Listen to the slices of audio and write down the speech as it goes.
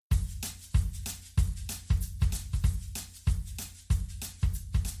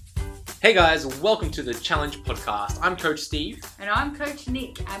Hey guys, welcome to the Challenge Podcast. I'm Coach Steve. And I'm Coach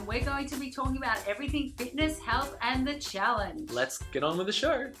Nick, and we're going to be talking about everything fitness, health, and the challenge. Let's get on with the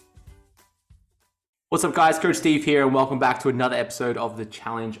show. What's up guys, Coach Steve here, and welcome back to another episode of the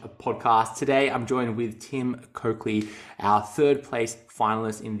Challenge Podcast. Today I'm joined with Tim Coakley, our third place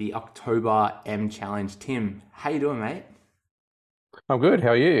finalist in the October M Challenge. Tim, how you doing, mate? I'm good. How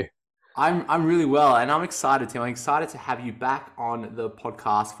are you? I'm really well, and I'm excited, Tim. I'm excited to have you back on the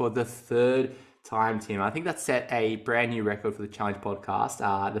podcast for the third time, Tim. I think that set a brand new record for the Challenge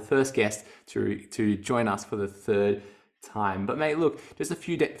Podcast. The first guest to join us for the third time. But mate, look, just a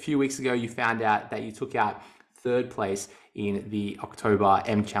few weeks ago, you found out that you took out third place in the October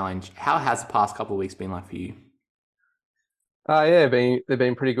M Challenge. How has the past couple of weeks been like for you? Yeah, they've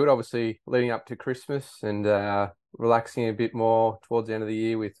been pretty good. Obviously, leading up to Christmas and relaxing a bit more towards the end of the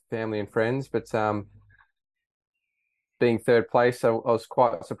year with family and friends. But being third place, I was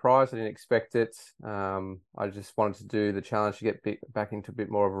quite surprised. I didn't expect it. I just wanted to do the challenge to get back into a bit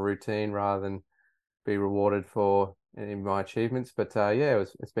more of a routine rather than be rewarded for any of my achievements. But yeah,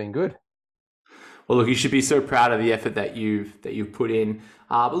 it's been good. Well, look, you should be so proud of the effort that you've put in.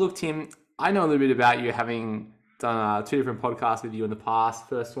 But look, Tim, I know a little bit about you, having done two different podcasts with you in the past.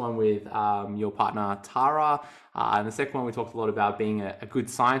 First one with your partner Tara, and the second one we talked a lot about being a good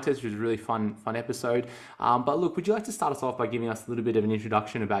scientist, which was a really fun episode. But look, would you like to start us off by giving us a little bit of an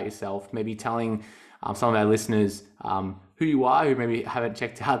introduction about yourself, maybe telling some of our listeners who you are, who maybe haven't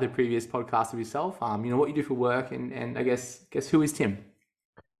checked out the previous podcast of yourself, what you do for work, and I guess who is Tim?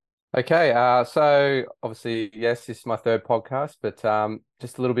 Okay, so obviously, yes, this is my third podcast, but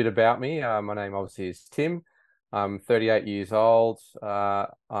just a little bit about me. My name obviously is Tim. I'm 38 years old.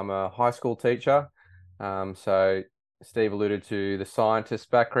 I'm a high school teacher. So Steve alluded to the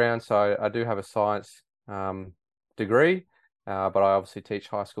scientist background. So I do have a science degree, but I obviously teach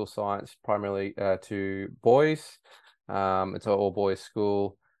high school science primarily to boys. It's an all boys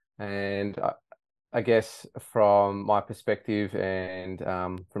school. And I guess from my perspective and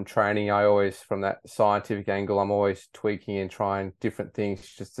from training, from that scientific angle, I'm always tweaking and trying different things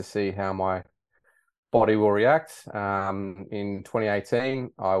just to see how my body will react. In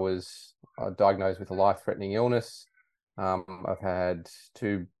 2018, I was diagnosed with a life-threatening illness. I've had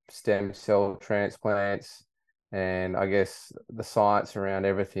 2 stem cell transplants, and I guess the science around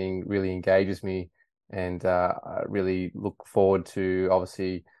everything really engages me, and I really look forward to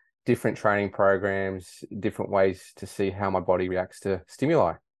obviously different training programs, different ways to see how my body reacts to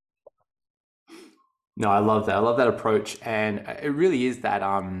stimuli. No, I love that. I love that approach, and it really is that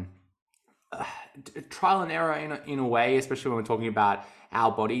trial and error in a way, especially when we're talking about our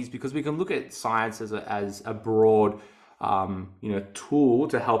bodies, because we can look at science as a broad tool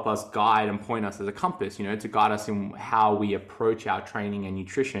to help us guide and point us as a compass, to guide us in how we approach our training and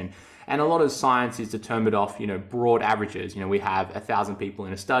nutrition. And a lot of science is determined off, broad averages. We have 1,000 people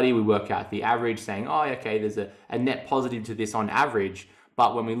in a study, we work out the average saying, oh, okay, there's a net positive to this on average.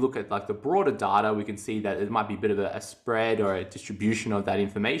 But when we look at like the broader data, we can see that it might be a bit of a spread or a distribution of that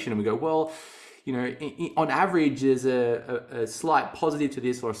information. And we go, well, on average, there's a slight positive to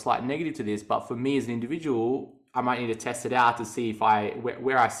this or a slight negative to this. But for me as an individual, I might need to test it out to see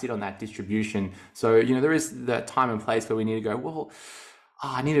where I sit on that distribution. So, there is that time and place where we need to go, well,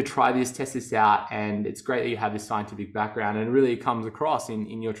 I need to try this, test this out. And it's great that you have this scientific background, and it really comes across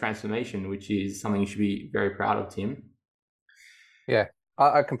in your transformation, which is something you should be very proud of, Tim. Yeah,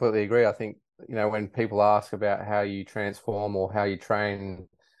 I completely agree. I think, when people ask about how you transform or how you train,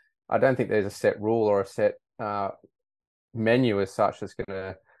 I don't think there's a set rule or a set menu as such that's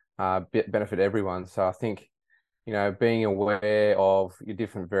going to benefit everyone. So I think, being aware of your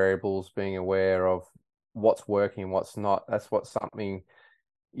different variables, being aware of what's working, what's not, that's something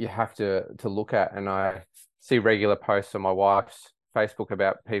you have to look at. And I see regular posts on my wife's Facebook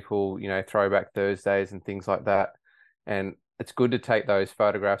about people, throwback Thursdays and things like that. And it's good to take those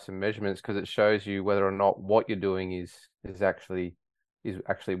photographs and measurements because it shows you whether or not what you're doing is actually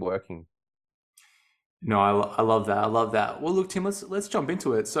working. No, I love that. I love that. Well, look, Tim, let's jump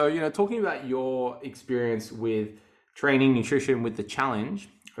into it. So, talking about your experience with training, nutrition with the challenge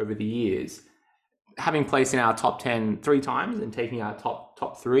over the years, having placed in our top 10 3 times and taking our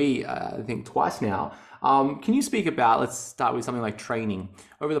top 3, I think twice now. Can you speak about, let's start with something like training.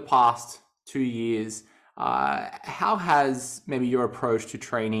 Over the past 2 years, how has maybe your approach to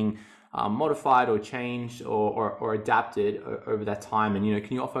training modified or changed or adapted over that time? And,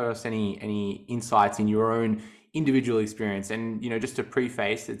 can you offer us any insights in your own individual experience? And, just to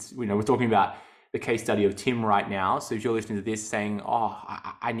preface, it's, we're talking about the case study of Tim right now. So if you're listening to this saying, oh,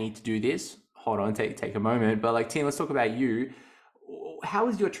 I need to do this, hold on, take a moment. But like, Tim, let's talk about you. how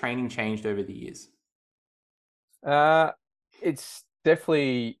has your training changed over the years? It's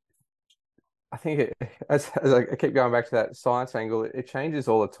definitely, I think as I keep going back to that science angle, it changes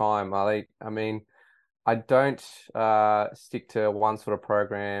all the time. I mean, I don't stick to one sort of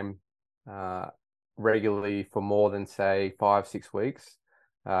program uh, regularly for more than say 5, 6 weeks.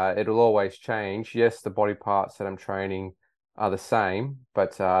 It'll always change. Yes, the body parts that I'm training are the same,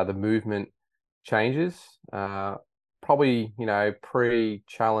 but the movement changes. Probably,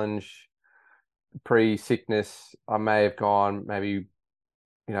 pre-challenge, pre-sickness, I may have gone maybe,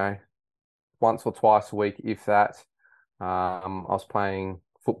 once or twice a week, if that. I was playing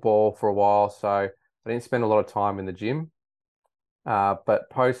football for a while, so I didn't spend a lot of time in the gym. But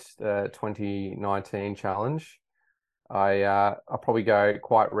post 2019 challenge, I probably go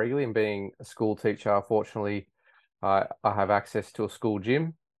quite regularly. And being a school teacher, fortunately, I have access to a school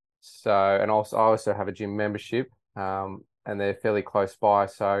gym. So, and also I also have a gym membership, and they're fairly close by.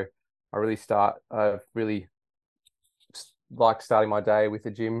 So I really like starting my day with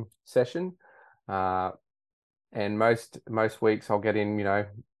a gym session. Uh, and most weeks I'll get in,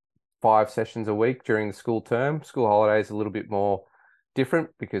 5 sessions a week during the school term. School holidays a little bit more different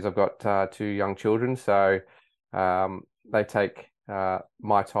because I've got 2 young children, so they take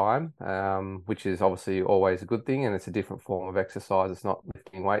my time, which is obviously always a good thing, and it's a different form of exercise. It's not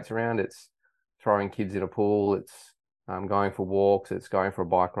lifting weights around, it's throwing kids in a pool, it's going for walks, it's going for a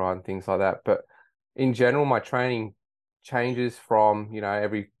bike ride and things like that. But in general, my training changes from,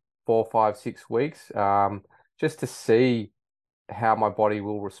 every 4, 5, 6 weeks, just to see how my body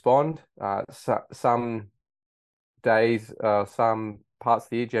will respond. Some days, some parts of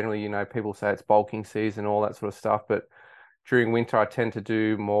the year, generally, people say it's bulking season, all that sort of stuff. But during winter, I tend to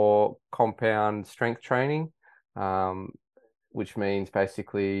do more compound strength training, which means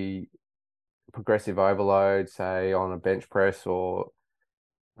basically progressive overload, say on a bench press or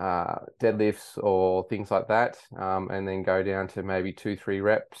deadlifts or things like that, and then go down to maybe 2, 3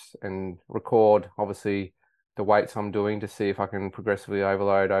 reps and record, obviously, the weights I'm doing to see if I can progressively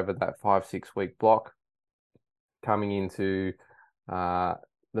overload over that 5, 6 week block. Coming into the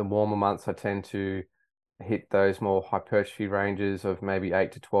warmer months, I tend to hit those more hypertrophy ranges of maybe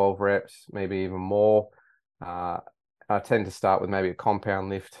 8 to 12 reps, maybe even more. I tend to start with maybe a compound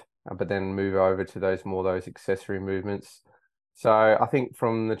lift, but then move over to those accessory movements. So I think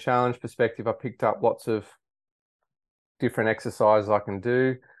from the challenge perspective, I picked up lots of different exercises I can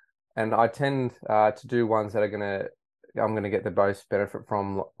do, and I tend to do ones that I'm gonna get the most benefit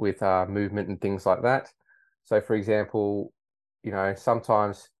from with movement and things like that. So, for example,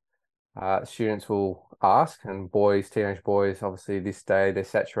 sometimes students will ask, and teenage boys, obviously this day they're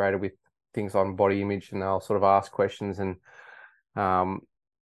saturated with things on body image, and they'll sort of ask questions, and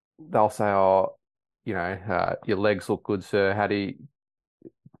they'll say, "Oh, your legs look good, sir. How do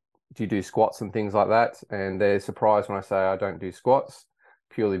you do squats and things like that?" And they're surprised when I say I don't do squats,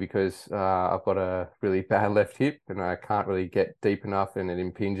 purely because I've got a really bad left hip and I can't really get deep enough, and it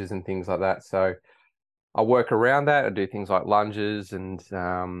impinges and things like that. So I work around that. I do things like lunges, and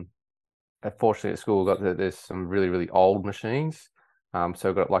fortunately at school there's some really, really old machines. So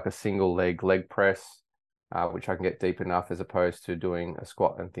I've got like a single leg press, which I can get deep enough, as opposed to doing a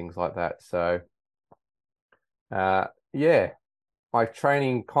squat and things like that. So yeah, my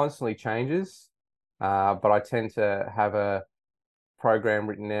training constantly changes, but I tend to have a program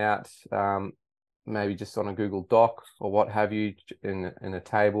written out, maybe just on a Google Doc or what have you, in a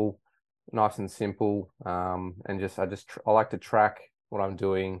table, nice and simple. And I like to track what I'm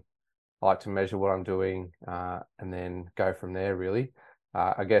doing. I like to measure what I'm doing, and then go from there, really.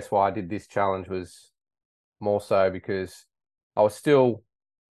 I guess why I did this challenge was more so because I was still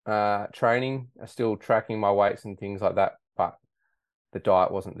training, still tracking my weights and things like that, but the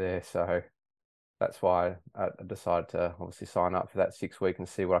diet wasn't there. So that's why I decided to obviously sign up for that 6 week and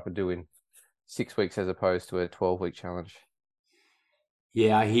see what I could do in 6 weeks as opposed to a 12-week challenge.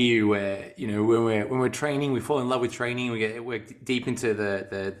 Yeah, I hear you. Where when we're training, we fall in love with training. We're deep into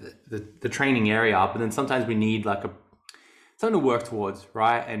the training area, but then sometimes we need like something to work towards,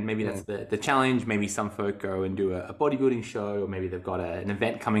 right? And maybe that's the challenge. Maybe some folk go and do a bodybuilding show, or maybe they've got an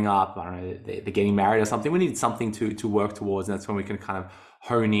event coming up. I don't know, they're getting married or something. We need something to work towards, and that's when we can kind of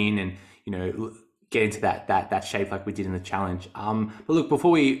hone in and get into that shape like we did in the challenge. But look,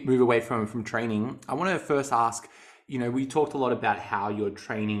 before we move away from training, I want to first ask. We talked a lot about how your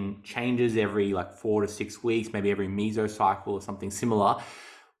training changes every 4 to 6 weeks, maybe every mesocycle or something similar.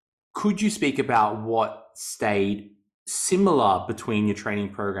 Could you speak about what stayed similar between your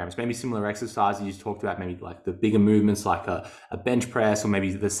training programs? Maybe similar exercises you talked about, maybe like the bigger movements like a bench press, or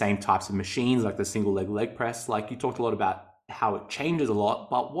maybe the same types of machines like the single leg press. Like you talked a lot about how it changes a lot,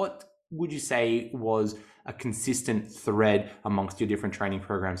 but what would you say was a consistent thread amongst your different training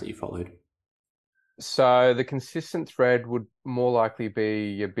programs that you followed? So the consistent thread would more likely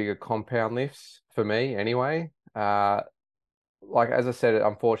be your bigger compound lifts for me anyway. Like as I said,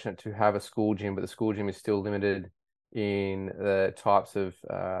 I'm fortunate to have a school gym, but the school gym is still limited in the types of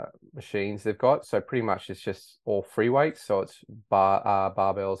machines they've got. So pretty much it's just all free weights. So it's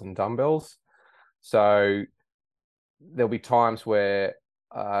barbells and dumbbells. So there'll be times where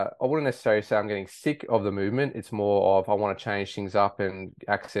I wouldn't necessarily say I'm getting sick of the movement. It's more of I want to change things up and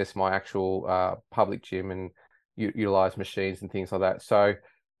access my actual public gym and utilize machines and things like that. So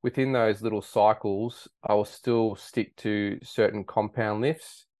within those little cycles, I will still stick to certain compound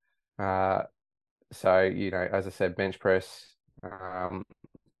lifts. So, as I said, bench press,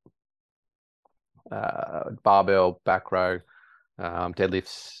 barbell, back row,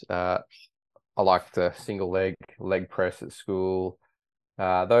 deadlifts. I like the single leg press at school,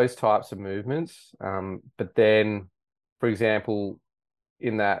 those types of movements. But then, for example,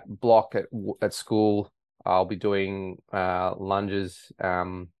 in that block at school, I'll be doing lunges. They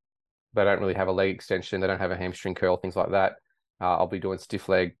don't really have a leg extension. They don't have a hamstring curl, things like that. I'll be doing stiff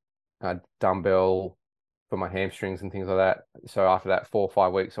leg dumbbell for my hamstrings and things like that. So after that 4 or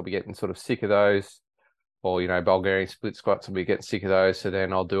 5 weeks, I'll be getting sort of sick of those. Or, Bulgarian split squats, I'll be getting sick of those. So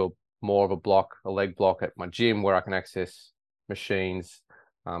then I'll do more of a leg block at my gym where I can access machines,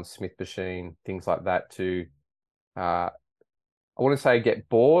 Smith machine, things like that to, I wouldn't say get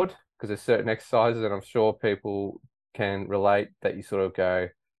bored because there's certain exercises and I'm sure people can relate that you sort of go,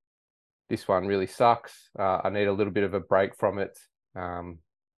 this one really sucks. I need a little bit of a break from it.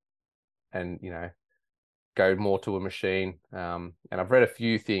 And, go more to a machine. And I've read a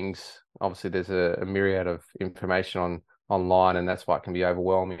few things. Obviously, there's a myriad of information online, and that's why it can be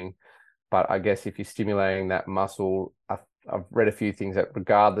overwhelming. But I guess if you're stimulating that muscle, I've read a few things that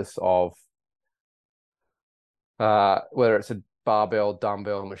regardless of whether it's a barbell,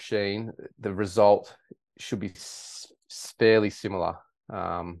 dumbbell machine, the result should be fairly similar.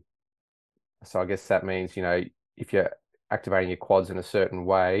 So I guess that means, if you're activating your quads in a certain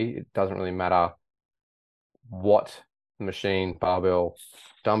way, it doesn't really matter what the machine, barbell,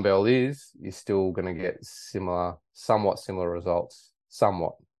 dumbbell is, you're still going to get somewhat similar results.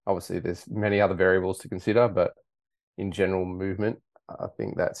 Somewhat. Obviously, there's many other variables to consider, but in general movement, I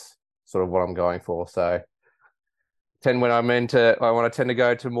think that's sort of what I'm going for. So when I want to tend to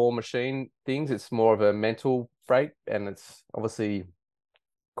go to more machine things, it's more of a mental break, and it's obviously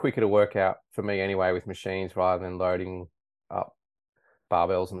quicker to work out for me anyway with machines rather than loading up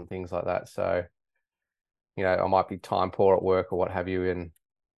barbells and things like that. So, I might be time poor at work or what have you,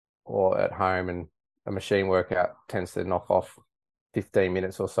 or at home, and a machine workout tends to knock off 15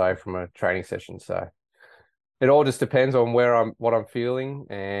 minutes or so from a training session. So it all just depends on what I'm feeling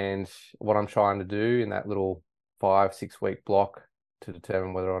and what I'm trying to do in that little 5-6 week block to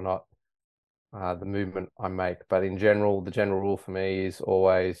determine whether or not the movement I make. But in general, the general rule for me is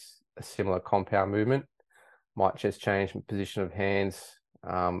always a similar compound movement. Might just change position of hands,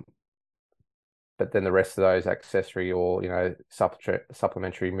 but then the rest of those accessory or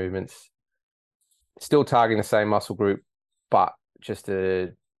supplementary movements, still targeting the same muscle group, but just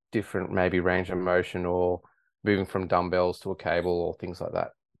a different maybe range of motion or moving from dumbbells to a cable or things like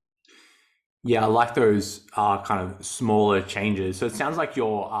that. Yeah, I like those kind of smaller changes. So it sounds like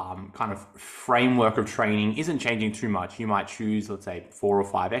your kind of framework of training isn't changing too much. You might choose, let's say, 4 or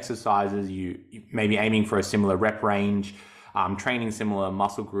 5 exercises. You may be aiming for a similar rep range, training similar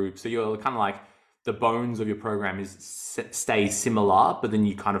muscle groups. So you're kind of like the bones of your program stay similar, but then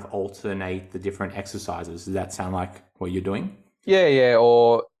you kind of alternate the different exercises. Does that sound like what you're doing? Yeah.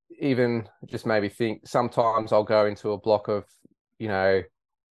 Or even just maybe think sometimes I'll go into a block of,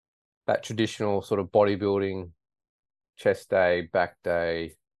 that traditional sort of bodybuilding, chest day, back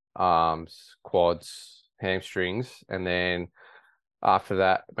day, arms, quads, hamstrings. And then after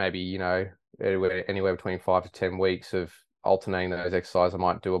that, maybe, anywhere between 5 to 10 weeks of alternating those exercises, I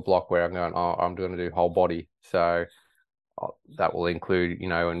might do a block where I'm going, I'm going to do whole body. So that will include,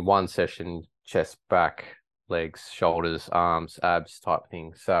 in one session, chest, back, legs, shoulders, arms, abs type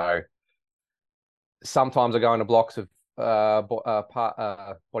thing. So sometimes I go into blocks of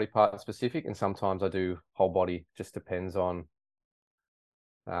body part specific, and sometimes I do whole body. Just depends on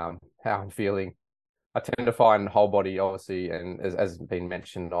how I'm feeling. I tend to find whole body, obviously, and as been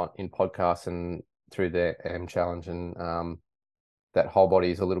mentioned in podcasts and through the M challenge, and that whole body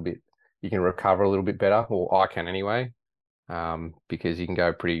is a little bit, you can recover a little bit better, or I can anyway, because you can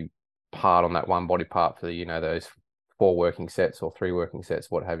go pretty hard on that one body part for those 4 working sets or 3 working sets,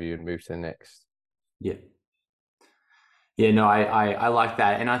 what have you, and move to the next. Yeah. Yeah, no, I like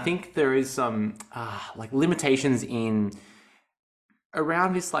that. And I think there is some like limitations in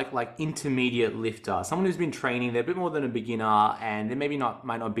around this like intermediate lifter, someone who's been training, they're a bit more than a beginner, and they maybe not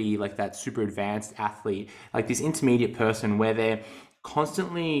might not be like that super advanced athlete, like this intermediate person where they're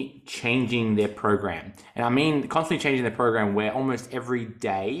constantly changing their program. And I mean constantly changing their program where almost every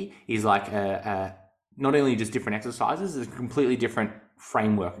day is like a not only just different exercises, it's a completely different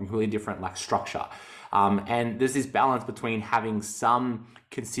framework, completely different like structure. And there's this balance between having some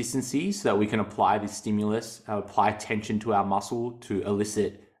consistency so that we can apply this stimulus, apply tension to our muscle to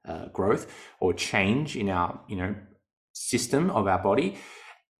elicit growth or change in our, system of our body.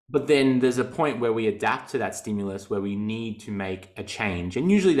 But then there's a point where we adapt to that stimulus where we need to make a change.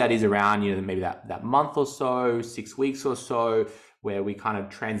 And usually that is around, maybe that month or so, 6 weeks or so, where we kind of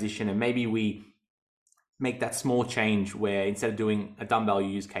transition and maybe we make that small change where instead of doing a dumbbell, you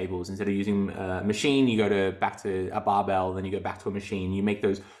use cables. Instead of using a machine, you go back to a barbell, then you go back to a machine. You make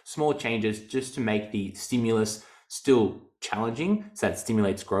those small changes just to make the stimulus still challenging, so that it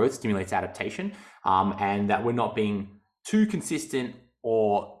stimulates growth, stimulates adaptation, and that we're not being too consistent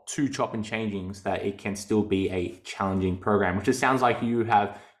or too chop and changing, so that it can still be a challenging program. Which it sounds like you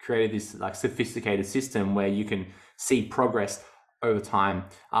have created this like sophisticated system where you can see progress over time.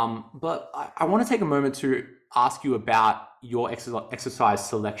 But I want to take a moment to ask you about your exercise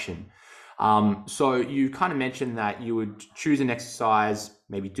selection. So you kind of mentioned that you would choose an exercise,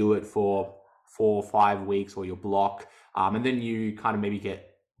 maybe do it for 4 or 5 weeks or your block, and then you kind of maybe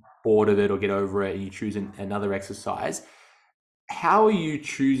get bored of it or get over it and you choose another exercise. How are you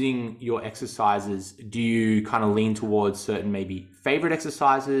choosing your exercises? Do you kind of lean towards certain maybe favorite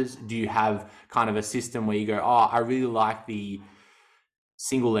exercises? Do you have kind of a system where you go, oh, I really like the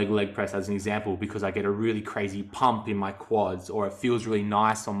single leg press as an example because I get a really crazy pump in my quads, or it feels really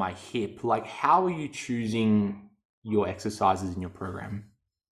nice on my hip? Like, how are you choosing your exercises in your program?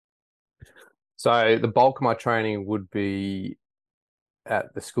 So the bulk of my training would be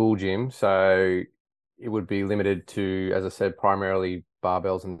at the school gym. So it would be limited to, as I said, primarily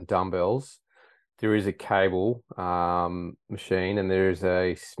barbells and dumbbells. There is a cable machine and there is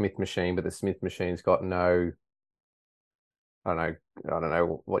a Smith machine, but the Smith machine's got no, I don't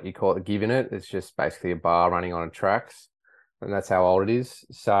know what you call it, give in it. It's just basically a bar running on tracks, and that's how old it is.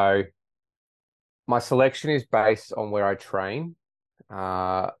 So my selection is based on where I train,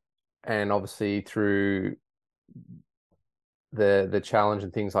 and obviously through the challenge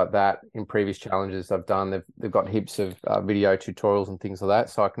and things like that. In previous challenges I've done, they've got heaps of video tutorials and things like that,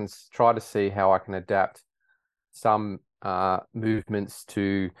 so I can try to see how I can adapt some movements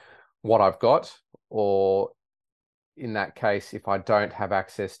to what I've got, or in that case, if I don't have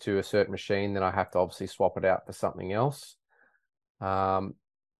access to a certain machine, then I have to obviously swap it out for something else. So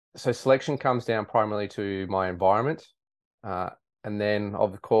selection comes down primarily to my environment, and then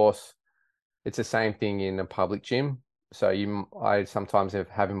of course it's the same thing in a public gym. So I sometimes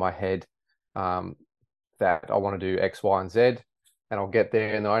have in my head that I want to do X, Y, and Z, and I'll get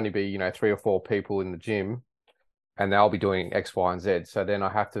there and there'll only be 3 or 4 people in the gym, and they'll be doing X, Y, and Z. So then I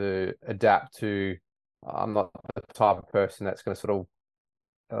have to adapt to. I'm not the type of person that's going to sort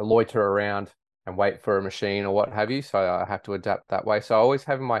of loiter around and wait for a machine or what have you. So I have to adapt that way. So I always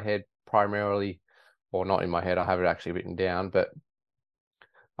have in my head primarily, or not in my head, I have it actually written down, but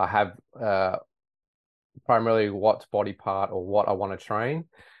I have primarily what body part or what I want to train.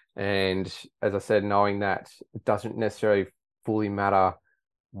 And as I said, knowing that it doesn't necessarily fully matter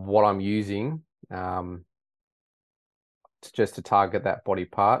what I'm using, just to target that body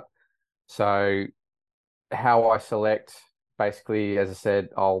part. So how I select, basically, as I said,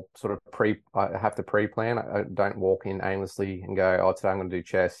 I'll sort of I have to pre-plan. I don't walk in aimlessly and go, oh, today I'm going to do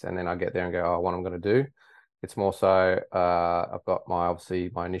chest, and then I get there and go, oh, what I'm going to do. It's more so I've got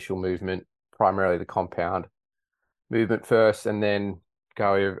obviously my initial movement, primarily the compound movement first, and then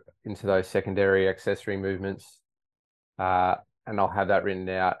go into those secondary accessory movements. And I'll have that written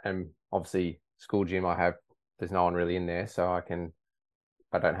out. And obviously school gym, there's no one really in there, so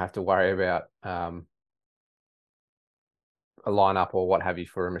I don't have to worry about a lineup or what have you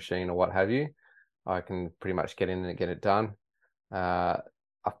for a machine or what have you. I can pretty much get in and get it done. I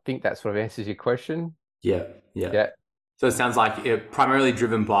think that sort of answers your question. Yeah. So it sounds like it primarily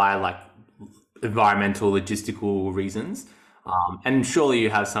driven by like environmental, logistical reasons. And surely you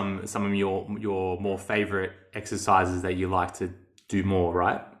have some of your more favorite exercises that you like to do more,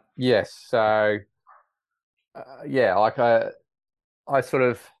 right? Yes. So yeah, like I sort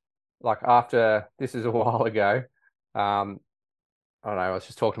of, like, after this is a while ago. I don't know, I was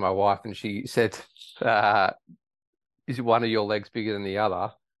just talking to my wife and she said, is one of your legs bigger than the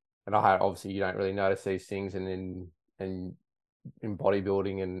other? And obviously you don't really notice these things. And then and in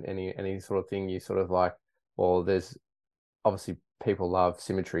bodybuilding and any sort of thing, you sort of like, well, there's obviously people love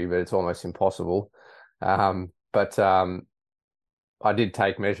symmetry, but it's almost impossible. But I did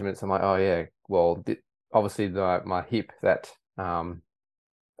take measurements. I'm like, oh yeah, well, obviously my hip that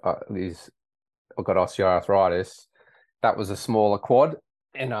is, I've got osteoarthritis. That was a smaller quad,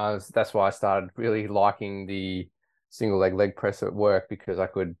 and that's why I started really liking the single leg press at work, because I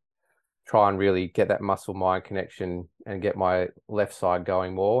could try and really get that muscle mind connection and get my left side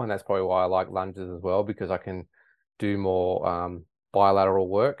going more. And that's probably why I like lunges as well, because I can do more bilateral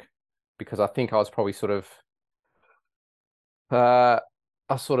work. Because I think I was probably sort of I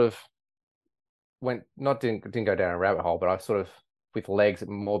sort of didn't go down a rabbit hole, but I sort of, with legs, it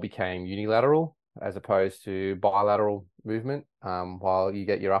more became unilateral as opposed to bilateral movement. While you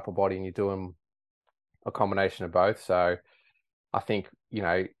get your upper body and you're doing a combination of both. So I think,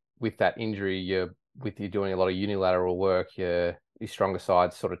 with that injury, you're doing a lot of unilateral work, your stronger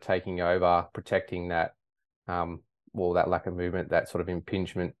side's sort of taking over, protecting that that lack of movement, that sort of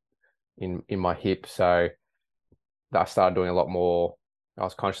impingement in my hip. So I started doing a lot more. I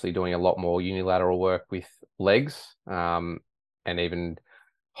was consciously doing a lot more unilateral work with legs, and even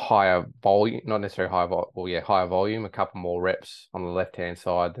higher volume, not necessarily higher volume, a couple more reps on the left-hand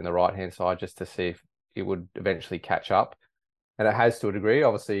side than the right-hand side, just to see if it would eventually catch up. And it has to a degree.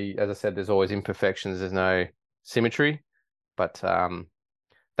 Obviously, as I said, there's always imperfections. There's no symmetry, but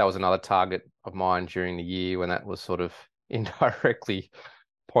that was another target of mine during the year when that was sort of indirectly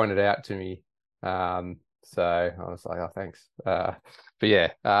pointed out to me. So I was like, oh, thanks. But yeah,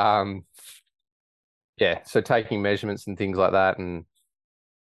 so taking measurements and things like that, and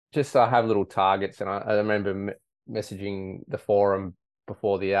just I have little targets. And I remember messaging the forum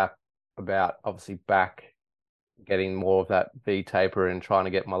before the app about obviously back, getting more of that V taper and trying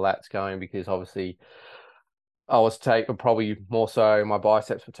to get my lats going, because obviously I was probably more so my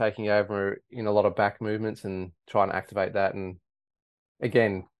biceps were taking over in a lot of back movements and trying to activate that. And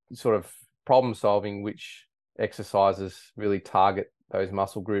again, sort of problem solving which exercises really target those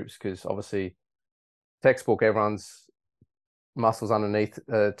muscle groups, because obviously textbook, everyone's muscles underneath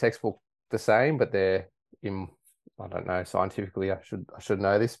textbook the same, but they're I don't know, scientifically I should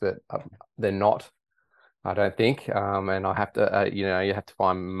know this, but they're not, I don't think. And I have to you have to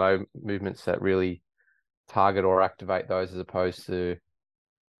find movements that really target or activate those, as opposed to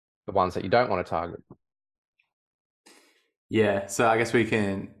the ones that you don't want to target. Yeah, so I guess we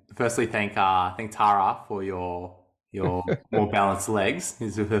can firstly thank Tara for your more balanced legs.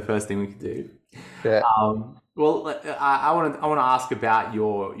 Is the first thing we could do. Yeah. Well, I want to ask about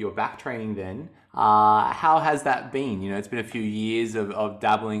your back training then. How has that been? It's been a few years of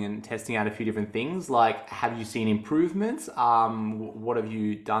dabbling and testing out a few different things. Like, have you seen improvements? What have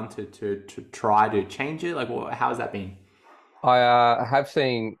you done to try to change it? Like, how has that been? I have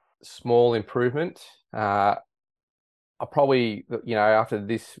seen small improvement. I probably, after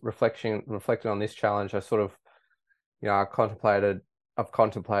this reflecting on this challenge, I sort of, I've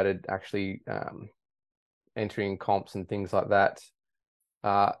contemplated actually entering comps and things like that.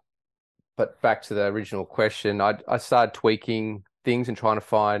 But back to the original question, I started tweaking things and trying to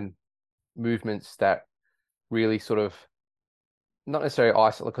find movements that really sort of, not necessarily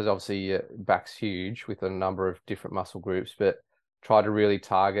isolate, because obviously your back's huge with a number of different muscle groups, but try to really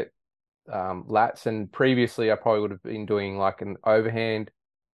target lats. And previously I probably would have been doing like an overhand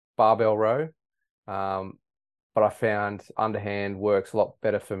barbell row, but I found underhand works a lot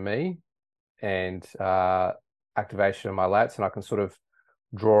better for me, and activation of my lats, and I can sort of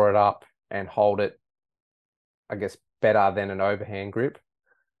draw it up and hold it, I guess, better than an overhand grip.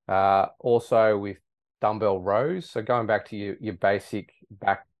 Also with dumbbell rows, so going back to your basic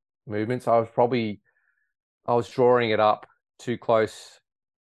back movements, I was drawing it up too close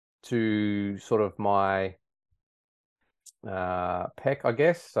to sort of my pec, I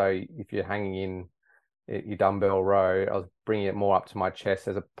guess. So if you're hanging in your dumbbell row, I was bringing it more up to my chest,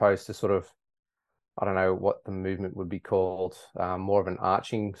 as opposed to sort of, I don't know what the movement would be called, more of an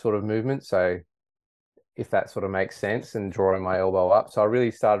arching sort of movement. So if that sort of makes sense, and drawing my elbow up. So I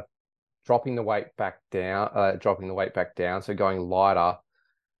really started dropping the weight back down. So going lighter,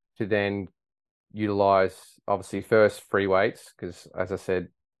 to then utilize, obviously, first free weights, because as I said,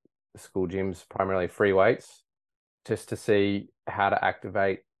 the school gym's primarily free weights, just to see how to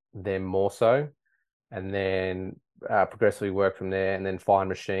activate them more so, and then progressively work from there, and then find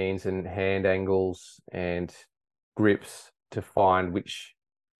machines and hand angles and grips to find which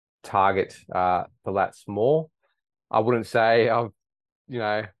target the lats more. I wouldn't say I'm,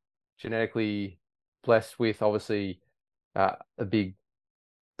 genetically blessed with, obviously, a big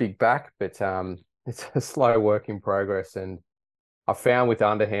back, but it's a slow work in progress. And I found with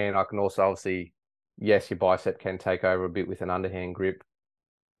underhand, I can also obviously, yes, your bicep can take over a bit with an underhand grip,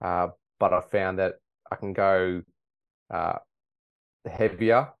 uh, but I found that I can go uh,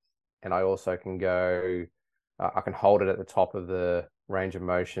 heavier, and I also can go, I can hold it at the top of the range of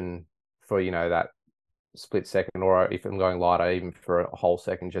motion for, that split second, or if I'm going lighter, even for a whole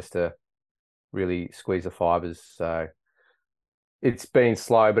second, just to really squeeze the fibers. So it's been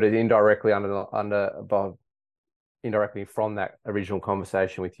slow, but it indirectly from that original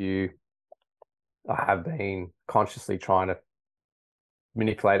conversation with you, I have been consciously trying to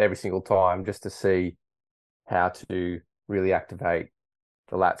manipulate every single time just to see how to really activate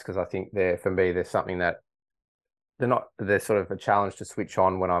the lats, because I think for me, there's something that they're sort of a challenge to switch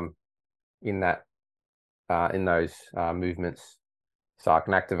on when I'm in those movements. So I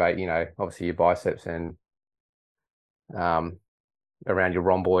can activate, obviously your biceps and around your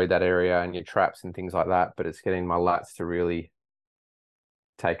rhomboid, that area, and your traps and things like that. But it's getting my lats to really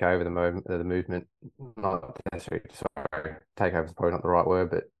take over the movement. Not necessarily, sorry, take over is probably not the right word,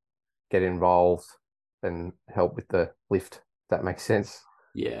 but get involved and help with the lift. If that makes sense.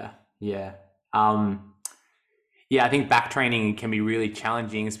 Yeah, yeah. Yeah, I think back training can be really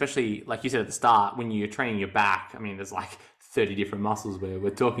challenging, especially like you said at the start, when you're training your back. I mean, there's like 30 different muscles we're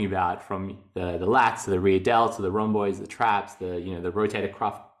talking about, from the lats to the rear delts to the rhomboids, the traps, the rotator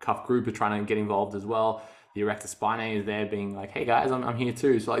cuff group are trying to get involved as well. The erector spinae is there being like, hey guys, I'm here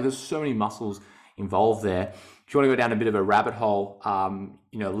too. So like there's so many muscles involved there. If you want to go down a bit of a rabbit hole,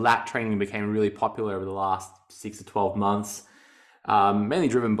 lat training became really popular over the last 6 to 12 months. Mainly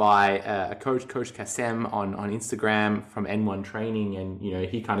driven by a coach Kassem on Instagram from N1 Training, and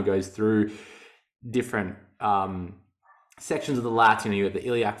he kind of goes through different sections of the lats. You have the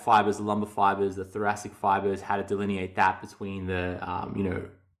iliac fibers, the lumbar fibers, the thoracic fibers, how to delineate that between the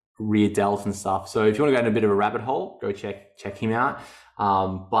rear delts and stuff. So if you want to go in a bit of a rabbit hole, go check him out.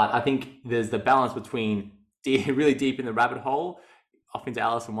 But I think there's the balance between really deep in the rabbit hole, off into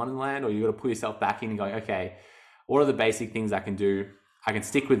Alice in Wonderland, or you got to pull yourself back in and going, okay, what are the basic things I can do? I can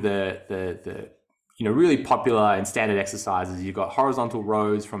stick with the really popular and standard exercises. You've got horizontal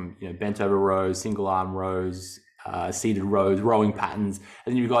rows from bent over rows, single arm rows, seated rows, rowing patterns,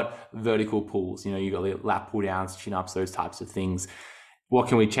 and then you've got vertical pulls. You've got lat pull downs, chin ups, those types of things. What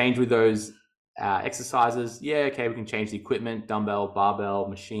can we change with those exercises? Yeah, okay, we can change the equipment: dumbbell, barbell,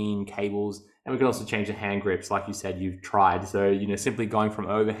 machine, cables. And we can also change the hand grips, like you said, you've tried. So, simply going from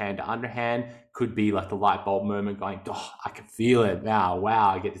overhand to underhand could be like the light bulb moment, going, oh, I can feel it now.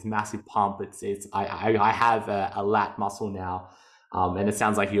 Wow, I get this massive pump. I have a lat muscle now. And it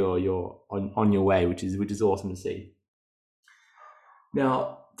sounds like you're on your way, which is awesome to see.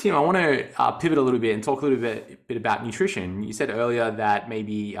 Now, Tim, I want to pivot a little bit and talk a little bit about nutrition. You said earlier that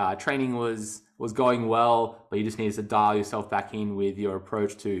maybe training was going well, but you just needed to dial yourself back in with your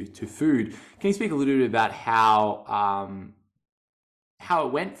approach to food. Can you speak a little bit about how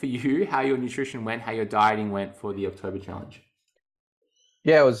it went for you, how your nutrition went, how your dieting went for the October challenge?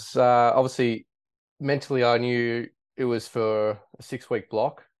 Yeah, it was obviously mentally, I knew it was for a 6-week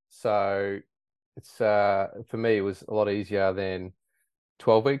block. So it's for me, it was a lot easier than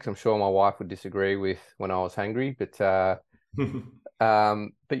 12 weeks. I'm sure my wife would disagree with when I was hungry, but yeah,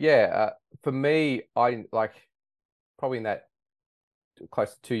 for me, I like probably in that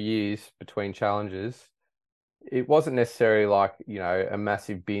close to 2 years between challenges, it wasn't necessarily like, a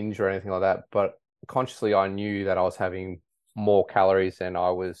massive binge or anything like that, but consciously I knew that I was having more calories than I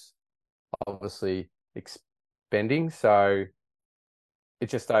was obviously expending. So it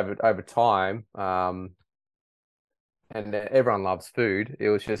just over time, and everyone loves food. It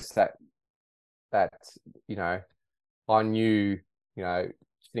was just that I knew,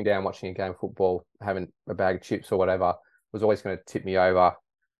 sitting down watching a game of football, having a bag of chips or whatever was always going to tip me over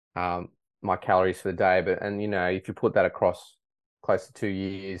my calories for the day. But if you put that across close to 2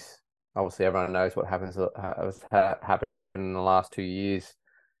 years, obviously everyone knows what happened in the last 2 years.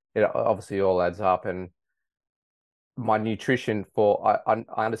 It obviously all adds up, and my nutrition I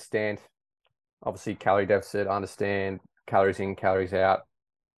understand obviously calorie deficit. I understand calories in, calories out.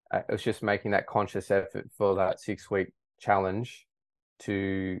 It was just making that conscious effort for that 6-week challenge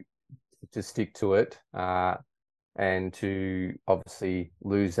to stick to it, and to obviously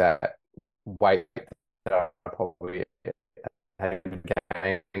lose that weight that I probably had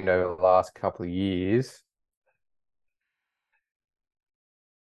gained over the last couple of years.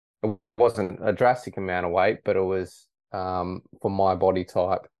 It wasn't a drastic amount of weight, but it was for my body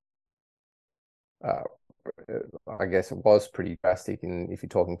type. I guess it was pretty drastic, if you're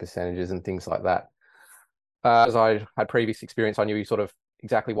talking percentages and things like that. As I had previous experience, I knew sort of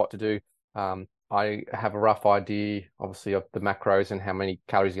exactly what to do. I have a rough idea, obviously, of the macros and how many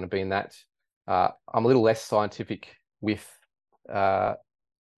calories are going to be in that. I'm a little less scientific with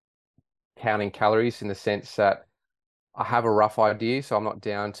counting calories in the sense that I have a rough idea, so I'm not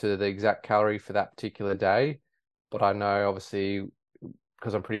down to the exact calorie for that particular day. But I know, obviously,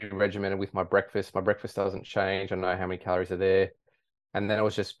 because I'm pretty regimented with my breakfast doesn't change. I know how many calories are there. And then I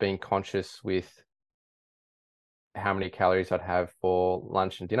was just being conscious with how many calories I'd have for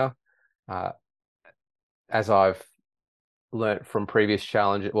lunch and dinner. Uh, as I've learnt from previous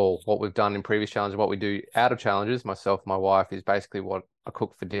challenges, well, what we've done in previous challenges, what we do out of challenges, myself, my wife, is basically what I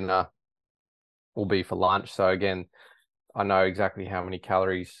cook for dinner will be for lunch. So again, I know exactly how many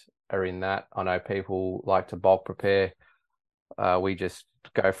calories are in that. I know people like to bulk prepare. We just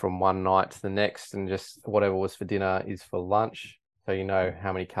go from one night to the next, and just whatever was for dinner is for lunch. So you know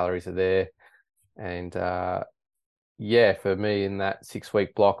how many calories are there. And yeah, for me in that 6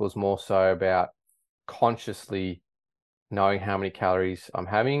 week block, it was more so about consciously knowing how many calories I'm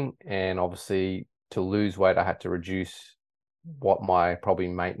having. And obviously to lose weight, I had to reduce what my probably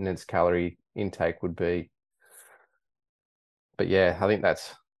maintenance calorie intake would be. But yeah, I think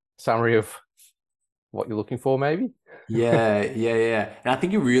that's a summary of what you're looking for, maybe. Yeah. And I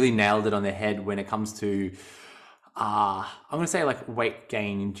think you really nailed it on the head when it comes to I'm gonna say like weight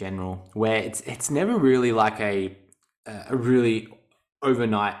gain in general, where it's never really like a really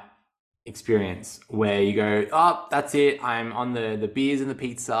overnight experience where you go, oh, that's it, I'm on the beers and the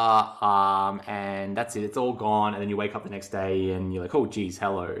pizza, and that's it, it's all gone, and then you wake up the next day and you're like, oh geez,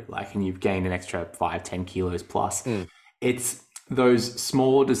 hello, like, and you've gained an extra 5-10 kilos plus. Mm. It's those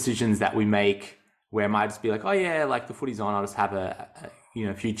small decisions that we make where it might just be like, oh yeah, like the footy's on, I'll just have a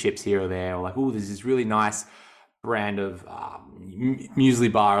few chips here or there, or like, oh, there's this really nice brand of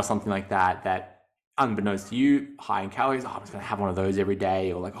muesli bar or something like that that unbeknownst to you, high in calories. Oh, I'm just gonna have one of those every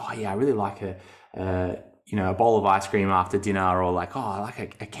day, or like, oh yeah, I really like a bowl of ice cream after dinner, or like, oh, I like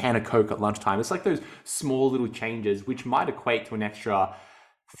a can of Coke at lunchtime. It's like those small little changes which might equate to an extra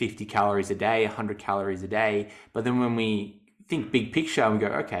 50 calories a day, 100 calories a day. But then when we think big picture and we go,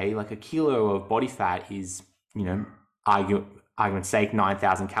 okay, like a kilo of body fat is, argument's sake,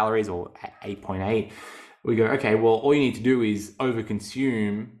 9,000 calories or 8.8. We go, okay, well, all you need to do is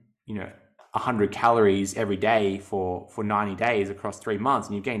overconsume, 100 calories every day for 90 days across 3 months,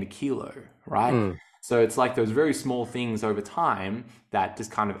 and you've gained a kilo, right? Mm. So it's like those very small things over time that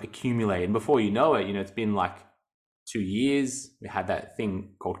just kind of accumulate. And before you know it, it's been like 2 years. We had that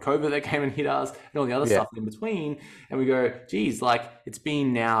thing called COVID that came and hit us, and all the other stuff in between. And we go, geez, like it's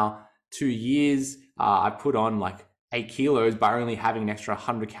been now 2 years. I put on like 8 kilos by only having an extra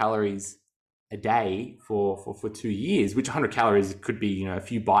 100 calories a day for 2 years, which 100 calories could be, a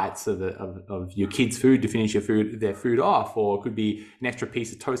few bites of your kids' food to finish their food off, or it could be an extra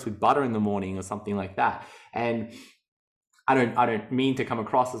piece of toast with butter in the morning or something like that. And I don't mean to come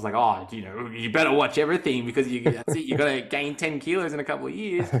across as like, oh, you better watch everything because that's it, you're gonna gain 10 kilos in a couple of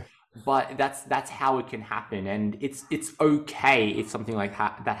years. But that's how it can happen, and it's okay if something like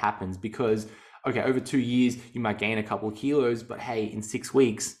that happens, because okay, over 2 years you might gain a couple of kilos, but hey, in 6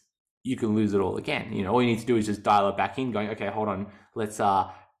 weeks you can lose it all again. All you need to do is just dial it back in, going, okay, hold on, let's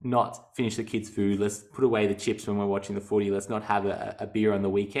not finish the kids' food. Let's put away the chips when we're watching the footy. Let's not have a beer on the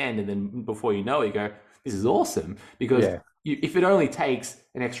weekend. And then before you know it, you go, this is awesome. Because if it only takes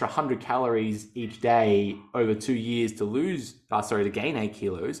an extra 100 calories each day over 2 years to gain 8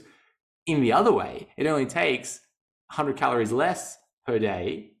 kilos, in the other way, it only takes 100 calories less per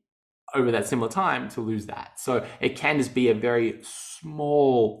day over that similar time to lose that. So it can just be a very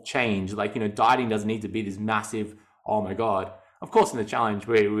small change. Like, dieting doesn't need to be this massive, oh my God. Of course, in the challenge,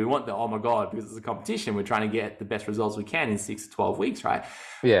 we want the, oh my God, because it's a competition. We're trying to get the best results we can in 6 to 12 weeks, right?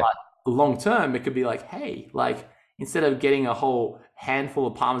 Yeah. But long term, it could be like, hey, like instead of getting a whole handful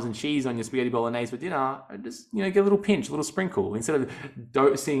of Parmesan cheese on your spaghetti bolognese for dinner, just, get a little pinch, a little sprinkle. Instead of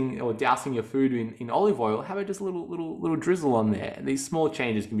dousing your food in olive oil, how about just a little drizzle on there? And these small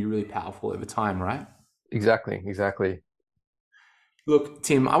changes can be really powerful over time, right? Exactly. Look,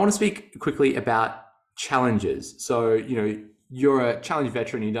 Tim, I want to speak quickly about challenges. So, you're a challenge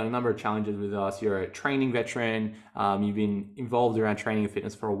veteran. You've done a number of challenges with us. You're a training veteran. You've been involved around training and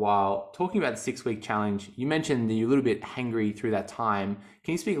fitness for a while. Talking about the 6 week challenge, you mentioned that you're a little bit hangry through that time.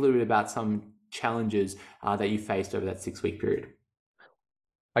 Can you speak a little bit about some challenges that you faced over that 6 week period?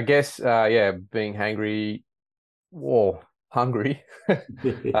 I guess, being hangry or hungry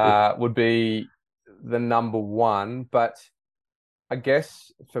would be the number one. But I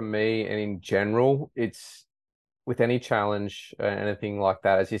guess for me and in general, it's with any challenge, anything like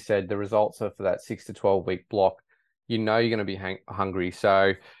that, as you said, the results are for that 6 to 12 week block. You're going to be hungry.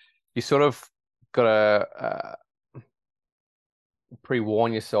 So you sort of got to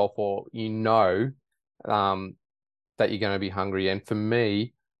pre-warn yourself, or that you're going to be hungry. And for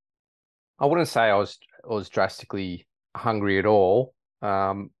me, I wouldn't say I was drastically hungry at all,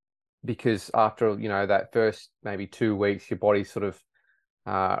 because after that first maybe 2 weeks, your body sort of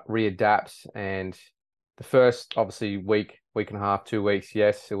readapts, and the first obviously week and a half, 2 weeks,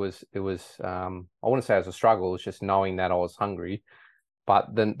 yes, it was I wouldn't say it was a struggle. It was just knowing that I was hungry.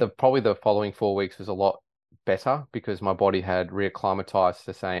 But then probably the following 4 weeks was a lot better, because my body had reacclimatized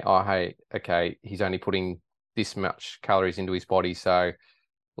to saying, oh, hey, okay, he's only putting this much calories into his body, so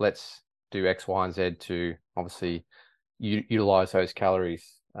let's do X, Y, and Z to obviously utilize those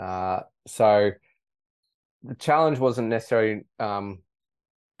calories. So the challenge wasn't necessarily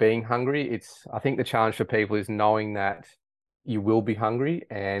being hungry. I think the challenge for people is knowing that you will be hungry,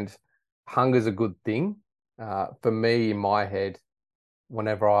 and hunger is a good thing. For me, in my head,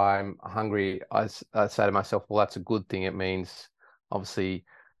 whenever I'm hungry, I say to myself, well, that's a good thing. It means obviously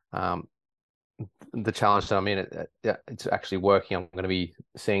the challenge that I'm in, it's actually working. I'm going to be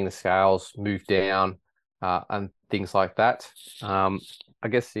seeing the scales move down and things like that. I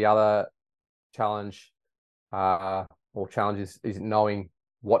guess the other challenge or challenge is knowing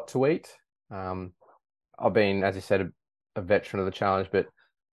what to eat. I've been, as I said, a veteran of the challenge, but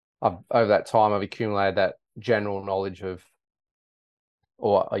over that time, I've accumulated that general knowledge of,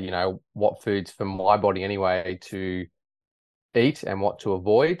 or what foods for my body anyway to eat and what to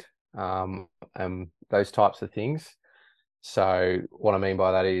avoid, and those types of things. So what I mean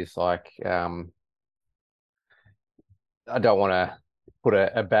by that is, like, I don't want to put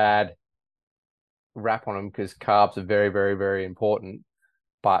a bad rap on them, because carbs are very, very, very important.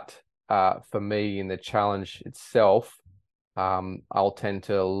 But for me, in the challenge itself, I'll tend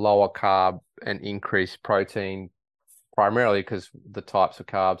to lower carb and increase protein, primarily because the types of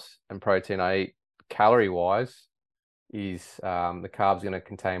carbs and protein I eat, calorie wise, is the carbs going to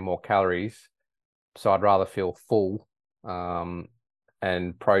contain more calories. So I'd rather feel full, and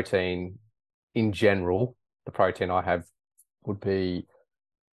protein in general, the protein I have would be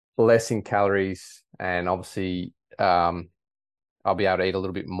less in calories, and obviously I'll be able to eat a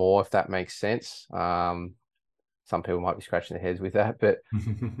little bit more, if that makes sense. Some people might be scratching their heads with that, but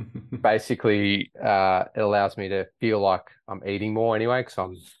basically it allows me to feel like I'm eating more anyway, because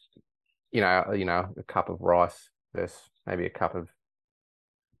I'm, a cup of rice versus maybe a cup of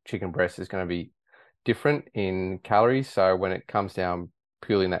chicken breast is going to be different in calories. So when it comes down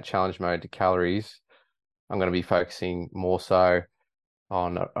purely in that challenge mode to calories, I'm going to be focusing more so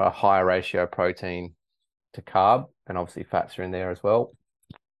on a higher ratio of protein to carb, and obviously fats are in there as well.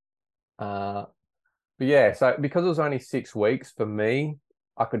 But yeah, so because it was only 6 weeks for me,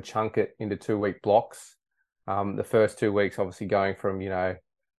 I could chunk it into 2 week blocks. The first 2 weeks, obviously going from, I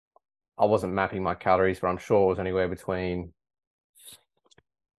wasn't mapping my calories, but I'm sure it was anywhere between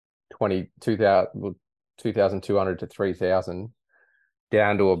 2,200 to 3,000,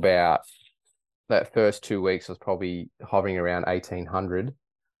 down to about, that first 2 weeks was probably hovering around 1,800.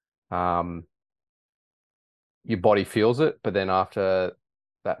 Your body feels it, but then after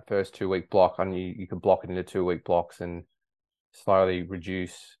that first 2 week block, and you could block it into 2 week blocks and slowly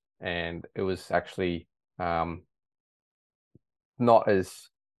reduce. And it was actually not as,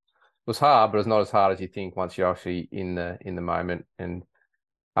 it was hard, but it's not as hard as you think once you're actually in the moment. And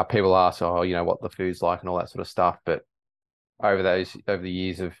people ask, oh, what the food's like and all that sort of stuff. But over the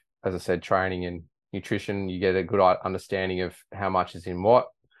years of, as I said, training and nutrition, you get a good understanding of how much is in what,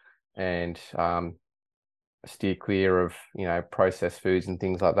 and steer clear of processed foods and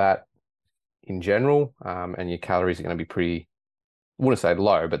things like that in general. And your calories are going to be pretty, I wouldn't say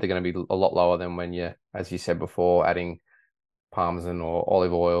low, but they're going to be a lot lower than when you, as you said before, adding parmesan or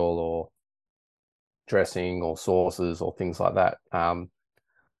olive oil or dressing or sauces or things like that. Don't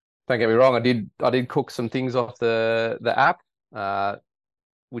get me wrong, I did cook some things off the app,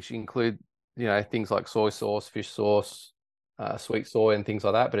 which include things like soy sauce, fish sauce, sweet soy, and things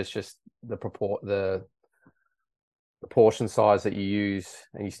like that. But it's just the portion size that you use,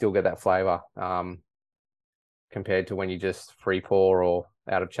 and you still get that flavor, compared to when you just free pour or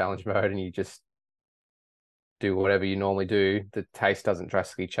out of challenge mode and you just do whatever you normally do. The taste doesn't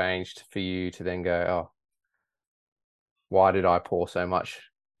drastically change for you to then go, oh, why did I pour so much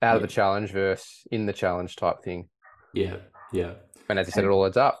out of the challenge versus in the challenge type thing. Yeah. And as you said, it all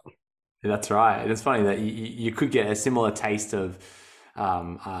adds up. That's right. And it's funny that you could get a similar taste of,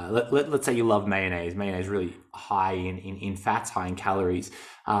 let's say you love mayonnaise. Mayonnaise is really high in fats, high in calories.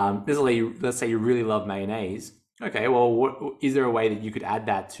 Let's say you really love mayonnaise. Okay, well, is there a way that you could add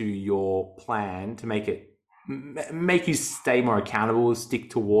that to your plan to make it make you stay more accountable, stick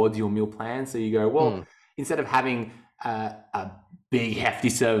towards your meal plan. So you go, well, Mm. instead of having a big hefty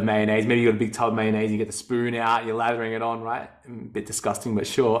serve of mayonnaise, maybe you got a big tub of mayonnaise, you get the spoon out, you're lathering it on, right? A bit disgusting, but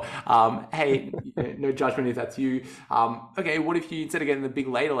sure. Hey, no judgment if that's you. Okay, what if you, instead of getting the big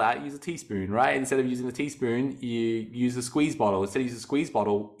ladle out, use a teaspoon, right? Instead of using the teaspoon, you use a squeeze bottle. Instead of using a squeeze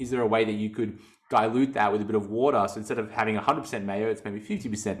bottle, is there a way that you could dilute that with a bit of water? So instead of having 100% mayo, it's maybe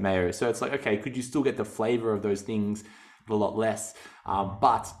 50% mayo. So it's like, okay, could you still get the flavor of those things, but a lot less?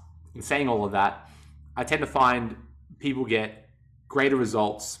 But in saying all of that, I tend to find people get greater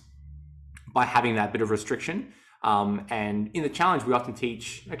results by having that bit of restriction. And in the challenge, we often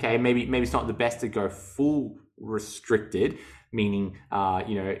teach, okay, maybe it's not the best to go full restricted, meaning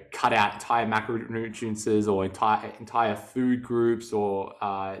cut out entire macronutrients or entire food groups or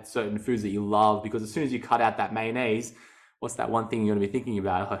certain foods that you love, because as soon as you cut out that mayonnaise, what's that one thing you're going to be thinking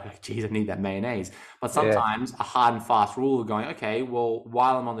about? Like, geez, I need that mayonnaise. But Yeah. sometimes a hard and fast rule of going, okay, well,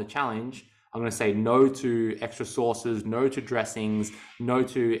 while I'm on the challenge, I'm going to say no to extra sauces, no to dressings, no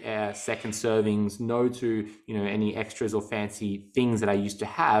to second servings, no to any extras or fancy things that I used to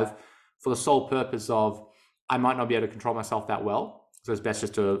have, for the sole purpose of I might not be able to control myself that well. So it's best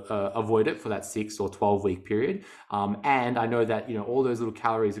just to avoid it for that 6 or 12-week period. And I know that all those little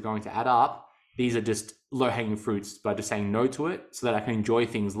calories are going to add up. These are just low-hanging fruits by just saying no to it, so that I can enjoy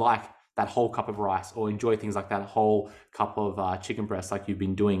things like that whole cup of rice, or enjoy things like that whole cup of chicken breast like you've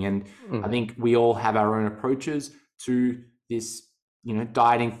been doing. And I Mm. think we all have our own approaches to this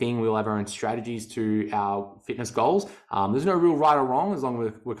dieting thing. We all have our own strategies to our fitness goals. There's no real right or wrong, as long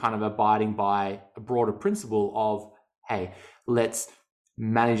as we're kind of abiding by a broader principle of, hey, let's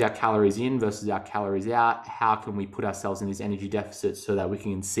manage our calories in versus our calories out. How can we put ourselves in this energy deficit so that we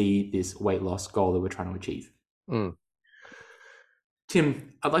can see this weight loss goal that we're trying to achieve? Mm.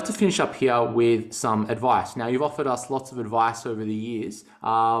 Tim, I'd like to finish up here with some advice. Now, you've offered us lots of advice over the years,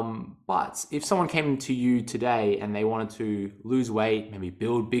 but if someone came to you today and they wanted to lose weight, maybe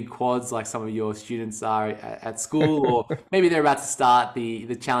build big quads like some of your students are at school, or maybe they're about to start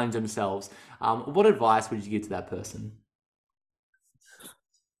the challenge themselves, what advice would you give to that person?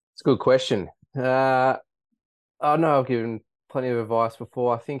 It's a good question. I know I've given plenty of advice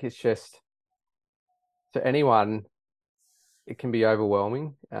before. I think it's just, to anyone, it can be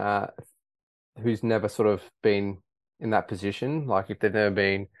overwhelming, who's never sort of been in that position. Like if they've never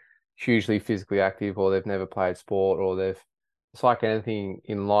been hugely physically active, or they've never played sport, or it's like anything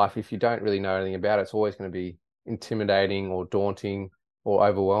in life. If you don't really know anything about it, it's always going to be intimidating or daunting or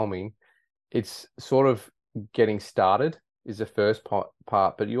overwhelming. It's sort of getting started is the first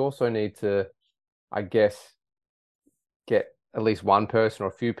part, but you also need to, I guess, get at least one person or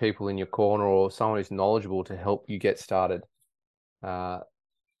a few people in your corner, or someone who's knowledgeable, to help you get started.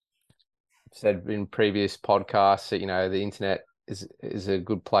 Said in previous podcasts that the internet is a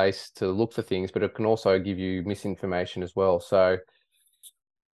good place to look for things, but it can also give you misinformation as well. So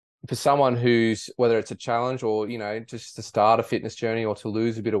for someone who's, whether it's a challenge or just to start a fitness journey or to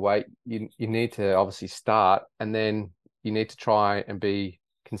lose a bit of weight, you need to obviously start, and then you need to try and be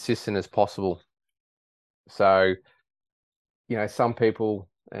consistent as possible. So some people,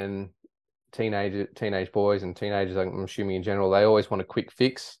 and teenage boys and teenagers, I'm assuming in general, they always want a quick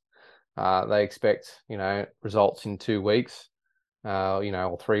fix. They expect results in 2 weeks,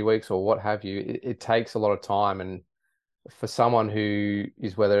 or 3 weeks, or what have you. It takes a lot of time, and for someone who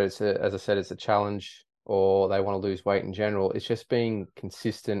is, whether it's as I said, it's a challenge, or they want to lose weight in general, it's just being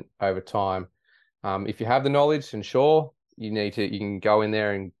consistent over time. If you have the knowledge, and sure, you can go in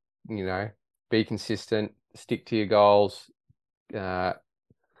there and be consistent, stick to your goals, turn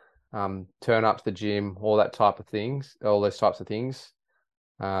up to the gym, all those types of things.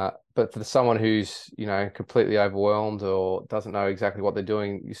 But for someone who's completely overwhelmed or doesn't know exactly what they're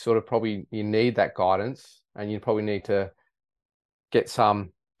doing, you need that guidance, and you probably need to get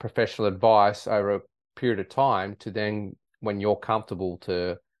some professional advice over a period of time, to then, when you're comfortable,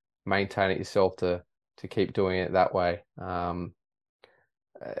 to maintain it yourself, to keep doing it that way. I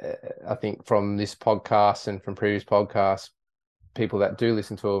think from this podcast and from previous podcasts, people that do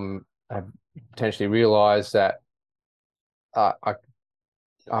listen to them have potentially realized that I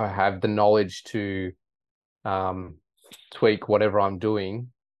have the knowledge to tweak whatever I'm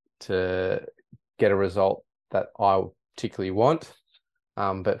doing to get a result that I particularly want.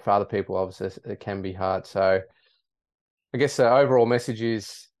 But for other people, obviously, it can be hard. So I guess the overall message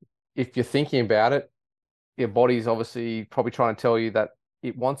is, if you're thinking about it, your body's obviously probably trying to tell you that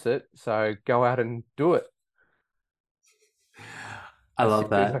it wants it. So go out and do it. I As love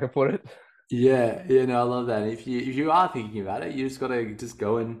simply as I that. can put it. Yeah, no, I love that. If you are thinking about it, you just gotta just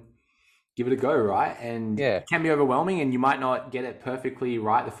go and give it a go, right? And it can be overwhelming, and you might not get it perfectly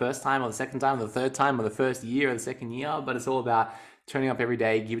right the first time or the second time or the third time or the first year or the second year, but it's all about turning up every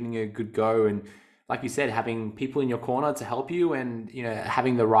day, giving it a good go, and like you said, having people in your corner to help you, and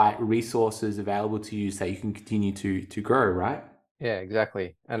having the right resources available to you so you can continue to grow, right? Yeah,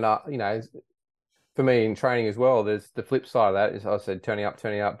 exactly. And for me in training as well, there's the flip side of that is I said turning up,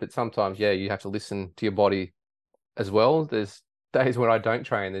 but sometimes you have to listen to your body as well. There's days when I don't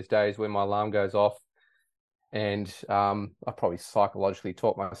train. There's days when my alarm goes off, and I probably psychologically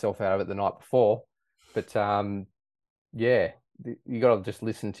talk myself out of it the night before. But you got to just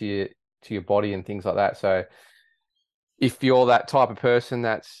listen to your body and things like that. So if you're that type of person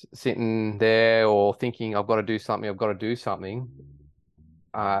that's sitting there or thinking I've got to do something,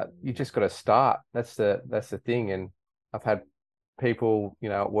 you just got to start. That's the thing. And I've had people,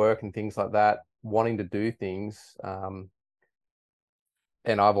 at work and things like that wanting to do things.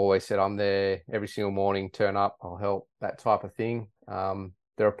 And I've always said I'm there every single morning, turn up, I'll help, that type of thing.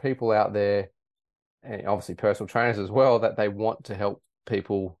 There are people out there, and obviously personal trainers as well, that they want to help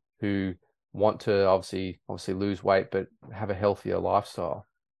people who want to obviously lose weight, but have a healthier lifestyle.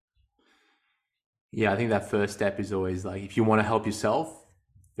 Yeah, I think that first step is always like, if you want to help yourself,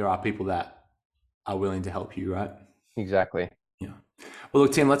 there are people that are willing to help you, right? Exactly. Yeah. Well,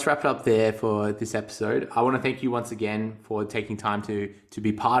 look, Tim, let's wrap it up there for this episode. I want to thank you once again for taking time to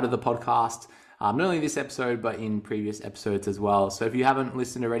be part of the podcast, not only this episode, but in previous episodes as well. So if you haven't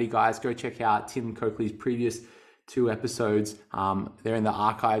listened already, guys, go check out Tim Coakley's previous 2 episodes. They're in the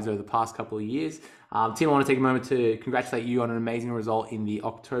archives over the past couple of years. Tim, I want to take a moment to congratulate you on an amazing result in the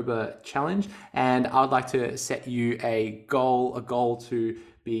October challenge. And I would like to set you a goal to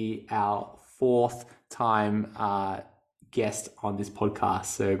be our 4th time guest on this podcast.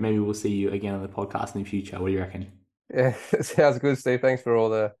 So maybe we'll see you again on the podcast in the future. What do you reckon? Yeah, sounds good, Steve. Thanks for all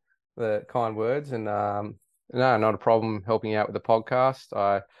the kind words. And no, not a problem helping out with the podcast.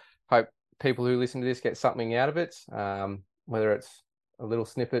 I hope people who listen to this get something out of it, whether it's a little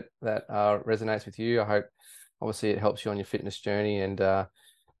snippet that resonates with you. I hope obviously it helps you on your fitness journey. And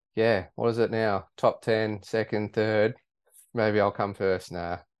what is it now? Top 10, second, third. Maybe I'll come first.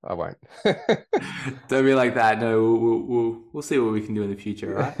 Nah, I won't. Don't be like that. No, we'll see what we can do in the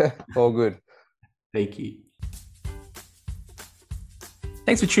future, right? All good. Thank you.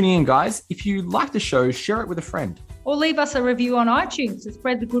 Thanks for tuning in, guys. If you like the show, share it with a friend. Or leave us a review on iTunes to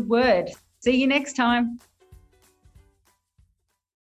spread the good word. See you next time.